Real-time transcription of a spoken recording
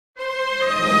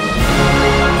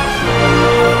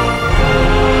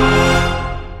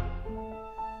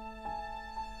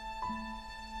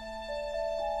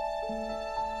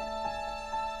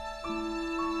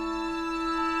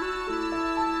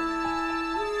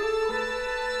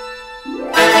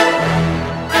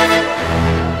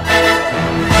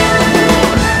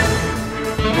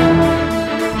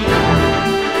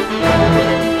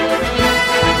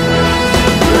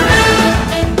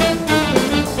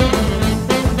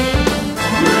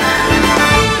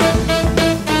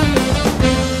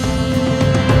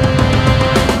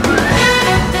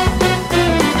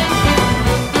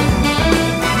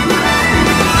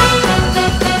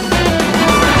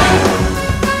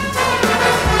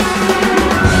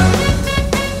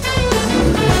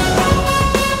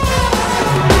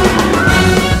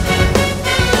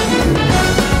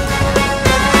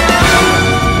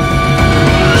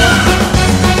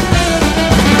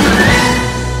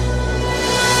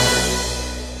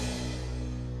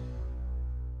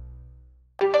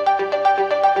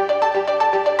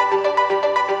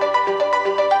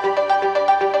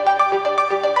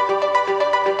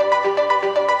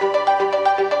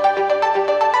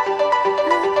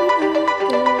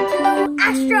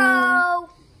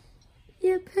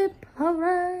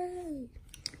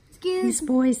these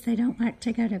boys, they don't like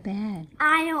to go to bed.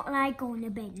 I don't like going to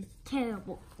bed. It's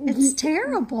terrible. It's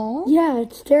terrible. Yeah,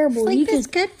 it's terrible. Sleep is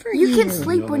good for you. You can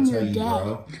sleep when you're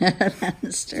dead.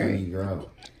 That's true.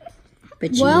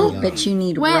 But you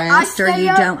need when rest, or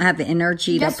you don't have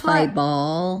energy to play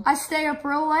ball. I stay up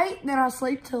real late, then I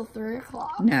sleep till 3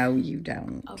 o'clock. No, you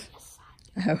don't. Oh,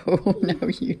 Oh, no,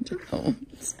 you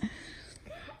don't.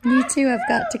 You two have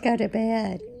got to go to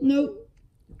bed. Nope.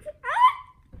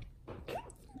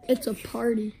 It's a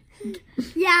party.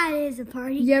 Yeah, it is a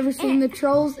party. You ever seen the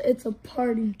Trolls? It's a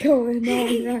party going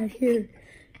on right here.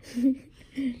 I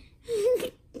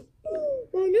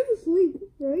never sleep,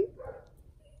 right?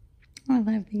 I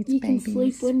love these babies. You can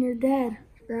sleep when you're dead,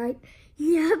 right?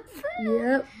 Yep.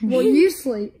 Yep. Well, you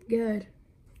sleep good.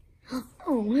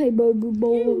 Oh, hey, baby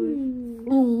boy.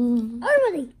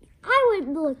 I would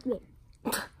look it.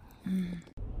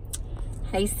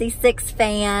 Hey, C6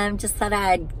 fam. Just thought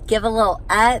I'd give a little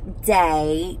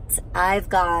update. I've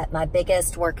got my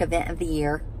biggest work event of the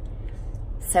year.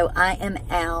 So I am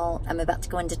out. I'm about to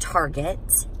go into Target,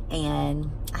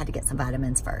 and I had to get some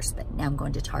vitamins first, but now I'm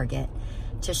going to Target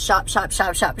to shop.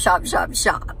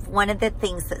 One of the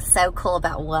things that's so cool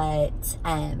about what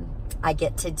I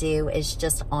get to do is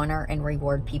just honor and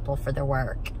reward people for their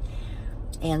work.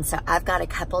 And so I've got a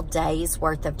couple days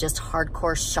worth of just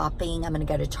hardcore shopping. I'm going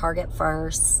to go to Target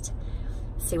first,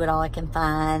 see what all I can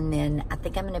find. And I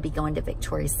think I'm going to be going to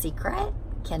Victoria's Secret,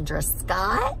 Kendra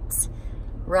Scott,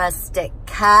 Rustic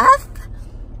Cuff.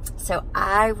 So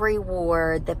I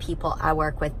reward the people I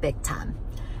work with big time.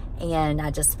 And I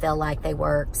just feel like they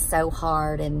work so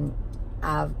hard, and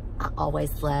I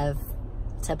always love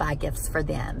to buy gifts for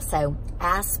them. So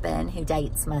Aspen, who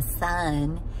dates my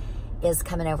son, is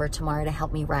coming over tomorrow to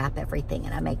help me wrap everything.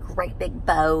 And I make great big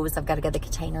bows. I've got to go to the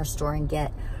Container Store and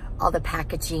get all the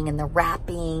packaging and the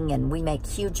wrapping, and we make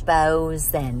huge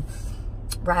bows and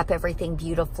wrap everything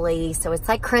beautifully. So it's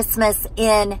like Christmas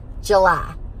in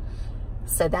July.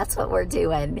 So that's what we're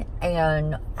doing.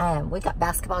 And we got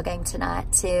basketball game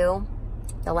tonight too.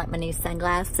 Y'all like my new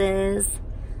sunglasses?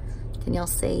 Can y'all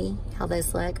see how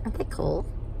those look? Aren't they cool?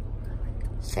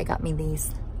 Shay got me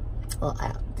these. Well,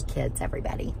 the kids,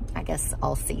 everybody. I guess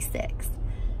all C6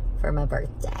 for my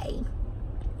birthday.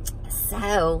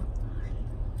 So,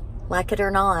 like it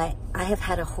or not, I have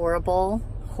had a horrible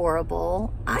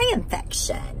eye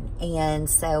infection. And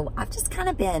so I've just kind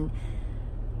of been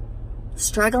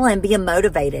struggling, being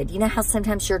motivated. You know how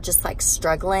sometimes you're just like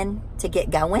struggling to get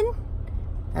going?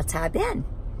 That's how I've been.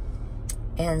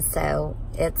 And so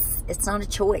it's not a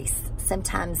choice.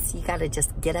 Sometimes you got to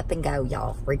just get up and go,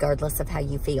 y'all, regardless of how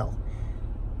you feel.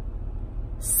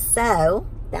 So,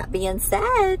 that being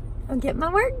said, I'll get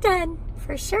my work done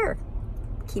for sure.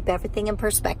 Keep everything in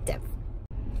perspective.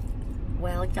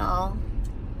 Well, y'all,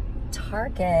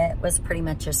 Target was pretty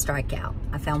much a strikeout.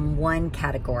 I found one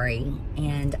category,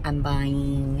 and I'm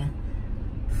buying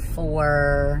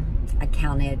I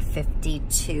counted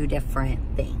 52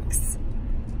 different things.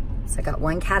 So I got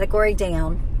one category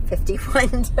down, 51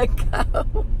 to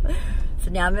go. So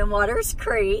now I'm in Waters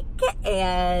Creek,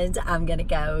 and I'm gonna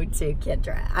go to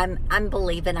Kendra. I'm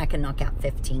believing I can knock out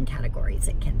 15 categories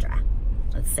at Kendra.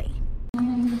 Let's see.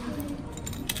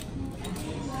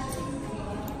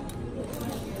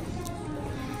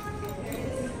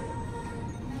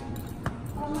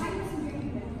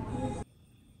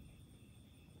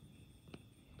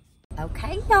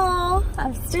 Okay, y'all,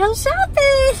 I'm still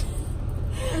shopping.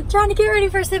 Trying to get ready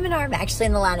for a seminar. I'm actually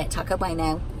in the line at Taco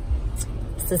Bueno.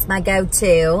 This is my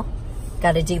go-to.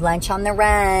 Got to do lunch on the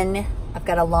run. I've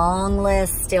got a long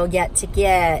list still yet to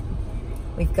get.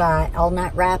 We've got all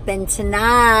night wrapping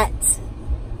tonight.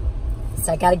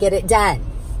 So I got to get it done.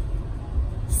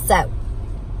 So,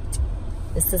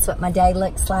 this is what my day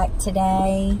looks like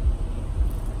today.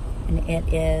 And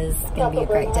it is going to be a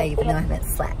great day even though I haven't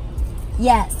slept.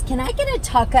 Yes, can I get a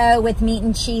taco with meat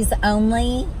and cheese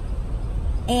only?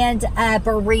 And a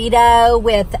burrito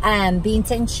with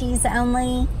beans and cheese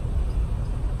only?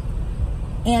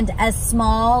 And a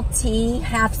small tea,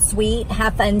 half sweet,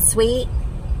 half unsweet?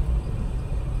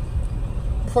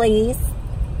 Please.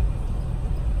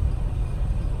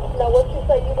 Now, what you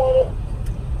say you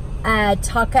wanted?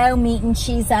 Taco, meat and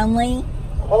cheese only.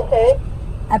 Okay.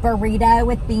 A burrito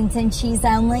with beans and cheese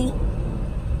only.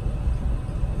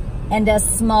 And a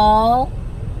small,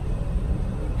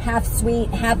 half sweet,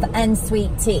 half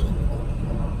unsweet tea.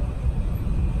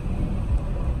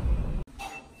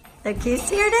 Look who's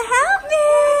here to help me.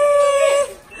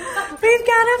 We've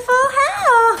got a full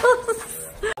house.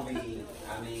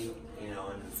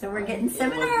 So we're getting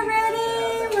seminar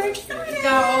ready. We're excited. No,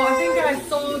 I think I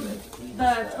sold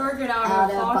the Target out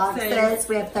Out of of boxes. boxes.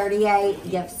 We have 38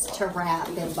 gifts to wrap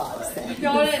in boxes.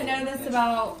 Y'all didn't know this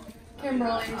about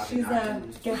Kimberly. She's a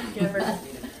gift giver.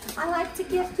 I like to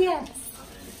give gifts.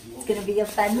 It's going to be a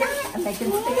fun night. I'm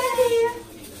making spaghetti.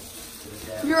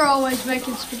 You're always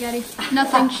making spaghetti.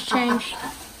 Nothing's changed.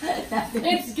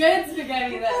 It's good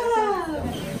spaghetti though.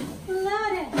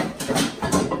 Love it.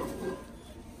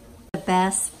 The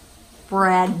best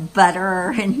bread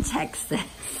butter in Texas.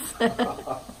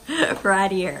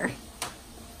 Right here.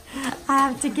 I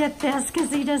have to get this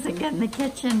because he doesn't get in the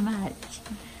kitchen much.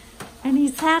 And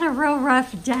he's had a real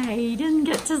rough day. He didn't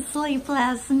get to sleep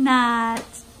last night.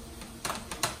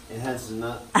 It has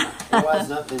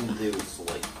nothing to do with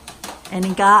sleep. And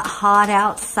he got hot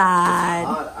outside.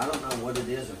 I don't know what it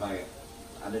is. If I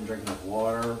didn't drink enough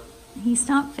water. He's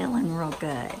not feeling real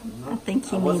good. I think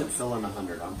he I wasn't needs... feeling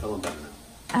 100. I'm feeling better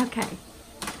now. Okay.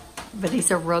 But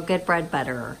he's a real good bread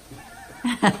butterer.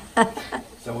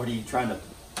 So what are you trying to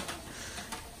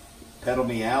pedal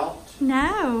me out?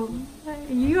 No.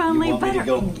 You only You want me to butter...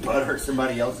 go butter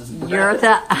somebody else's bread?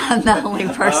 I'm the only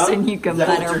person you can Is that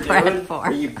what butter you're bread doing? for.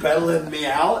 Are you peddling me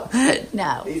out?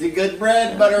 No. He's a good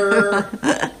bread butterer.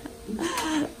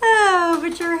 Oh,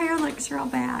 but your hair looks real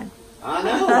bad. I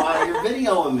know. You're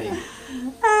videoing me.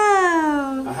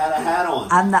 Oh. I had a hat on.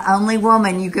 I'm the only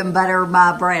woman you can butter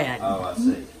my bread. Oh, I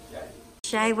see. Okay.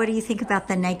 Shay, what do you think about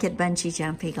the naked bungee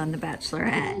jumping on The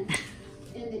Bachelorette?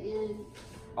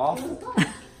 Awful.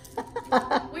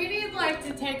 We need like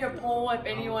to take a poll if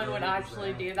anyone would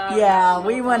actually do that. Yeah,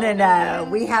 we want to know.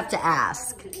 We have to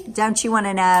ask. Don't you want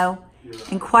to know?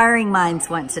 Inquiring minds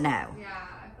want to know. Yeah,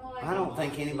 I feel like I don't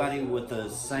think anybody with the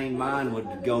same mind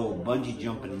would go bungee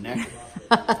jumping naked.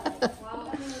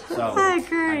 So I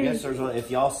agree. I guess if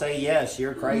y'all say yes,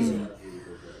 you're crazy.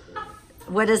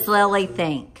 What does Lily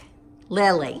think?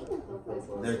 Lily,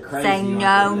 They're crazy. say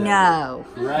aren't no,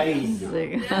 they? no.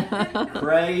 Crazy.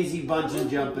 Crazy bungee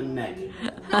jumping naked.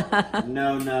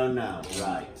 No, no, no.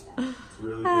 Right.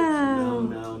 No,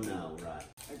 no, no.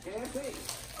 Right.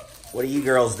 What are you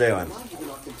girls doing?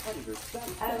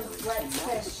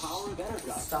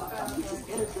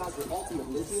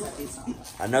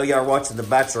 I know y'all are watching The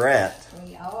Bachelorette.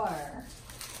 We are.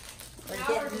 We're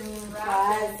getting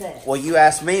prizes. Well, you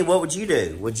asked me, what would you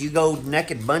do? Would you go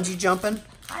naked bungee jumping?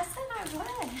 I said I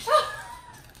would.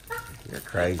 You're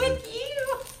crazy. With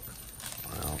you.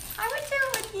 Well, I would do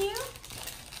it with you.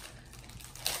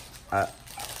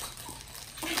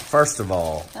 first of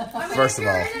all, if first of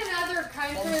you're all, in another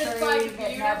country, True, it's like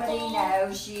that nobody beautiful.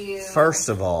 knows you. first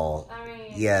of all, I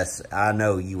mean, yes, I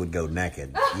know you would go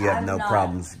naked. You have I'm no not.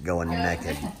 problems going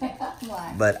naked.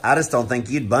 What? But I just don't think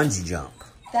you'd bungee jump.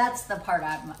 That's the part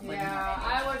I wouldn't yeah,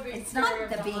 want I would be. to do. It's not scared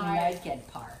the of being height. naked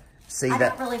part. See I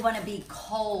that? don't really want to be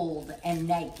cold and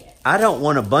naked. I don't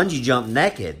want to bungee jump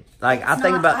naked. Like I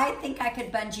think about I think I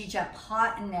could bungee jump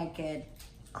hot and naked.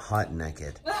 hot and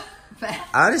naked. But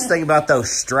I just think about those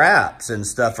straps and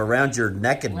stuff around your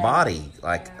naked body.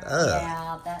 Like, ugh,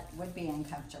 yeah, that would be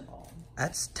uncomfortable.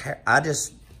 that's I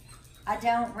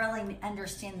don't really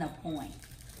understand the point.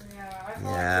 Yeah, I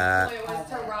feel Yeah. like it was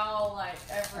to rile like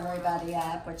everyone. Everybody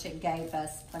up, which it gave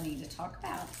us plenty to talk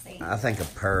about. See? I think a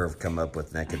perv come up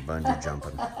with naked bungee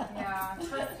jumping. Yeah,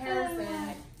 Chris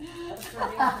Harrison.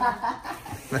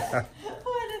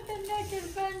 What is the naked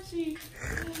bungee?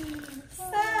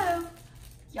 So,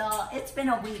 y'all, it's been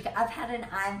a week. I've had an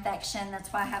eye infection.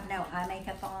 That's why I have no eye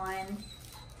makeup on.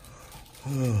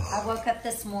 I woke up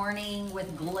this morning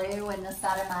with glue in the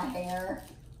side of my hair.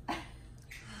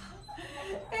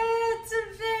 It's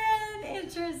been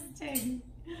interesting.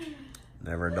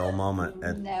 Never a dull moment.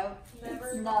 No,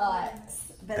 it's not.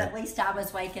 But at least I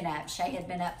was waking up. Shay had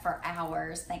been up for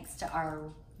hours thanks to our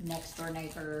next door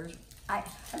neighbors. Are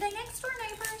they next door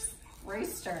neighbors?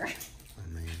 Rooster. I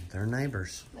mean, they're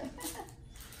neighbors.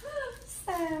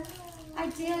 So I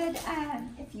did,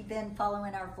 if you've been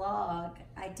following our vlog,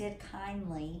 I did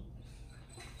kindly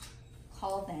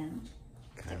call them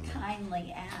to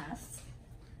kindly ask.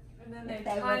 And then They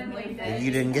they would kindly move did.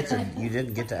 You didn't get to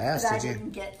But ask, I did you?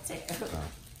 didn't get to.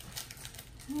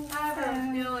 I have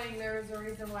a feeling there was a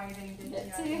reason why you didn't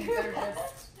get to. I think they're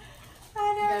just I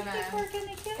don't Gonna think we're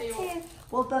gonna get see to. what-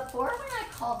 Well, before when I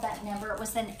called that number, it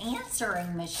was an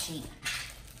answering machine.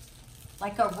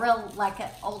 Like an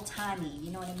old timey,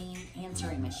 you know what I mean?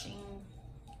 Answering machine.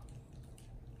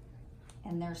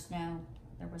 And there was no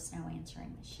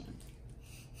answering machine.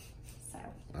 So,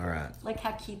 All right. look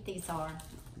how cute these are.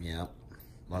 Yep.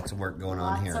 Lots of work going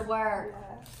on Lots here. of work.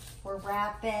 We're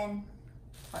wrapping.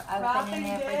 We're opening Wrapping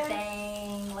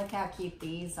everything. Look how cute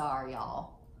these are,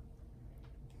 y'all.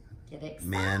 Get excited.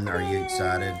 Men, are you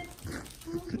excited?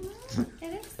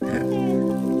 Get excited.